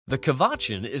The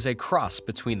Cavachon is a cross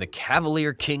between the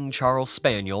Cavalier King Charles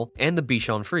Spaniel and the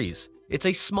Bichon Frise. It's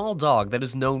a small dog that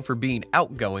is known for being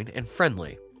outgoing and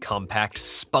friendly. Compact,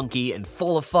 spunky, and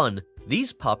full of fun,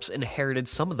 these pups inherited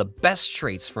some of the best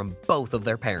traits from both of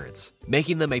their parents,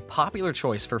 making them a popular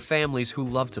choice for families who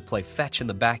love to play fetch in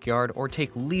the backyard or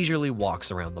take leisurely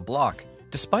walks around the block.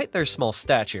 Despite their small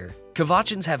stature,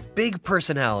 Cavachons have big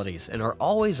personalities and are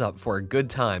always up for a good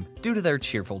time due to their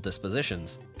cheerful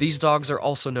dispositions. These dogs are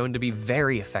also known to be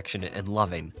very affectionate and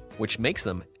loving, which makes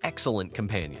them excellent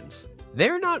companions.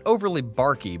 They're not overly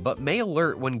barky but may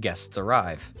alert when guests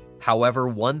arrive. However,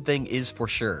 one thing is for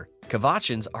sure,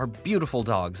 Cavachons are beautiful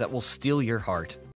dogs that will steal your heart.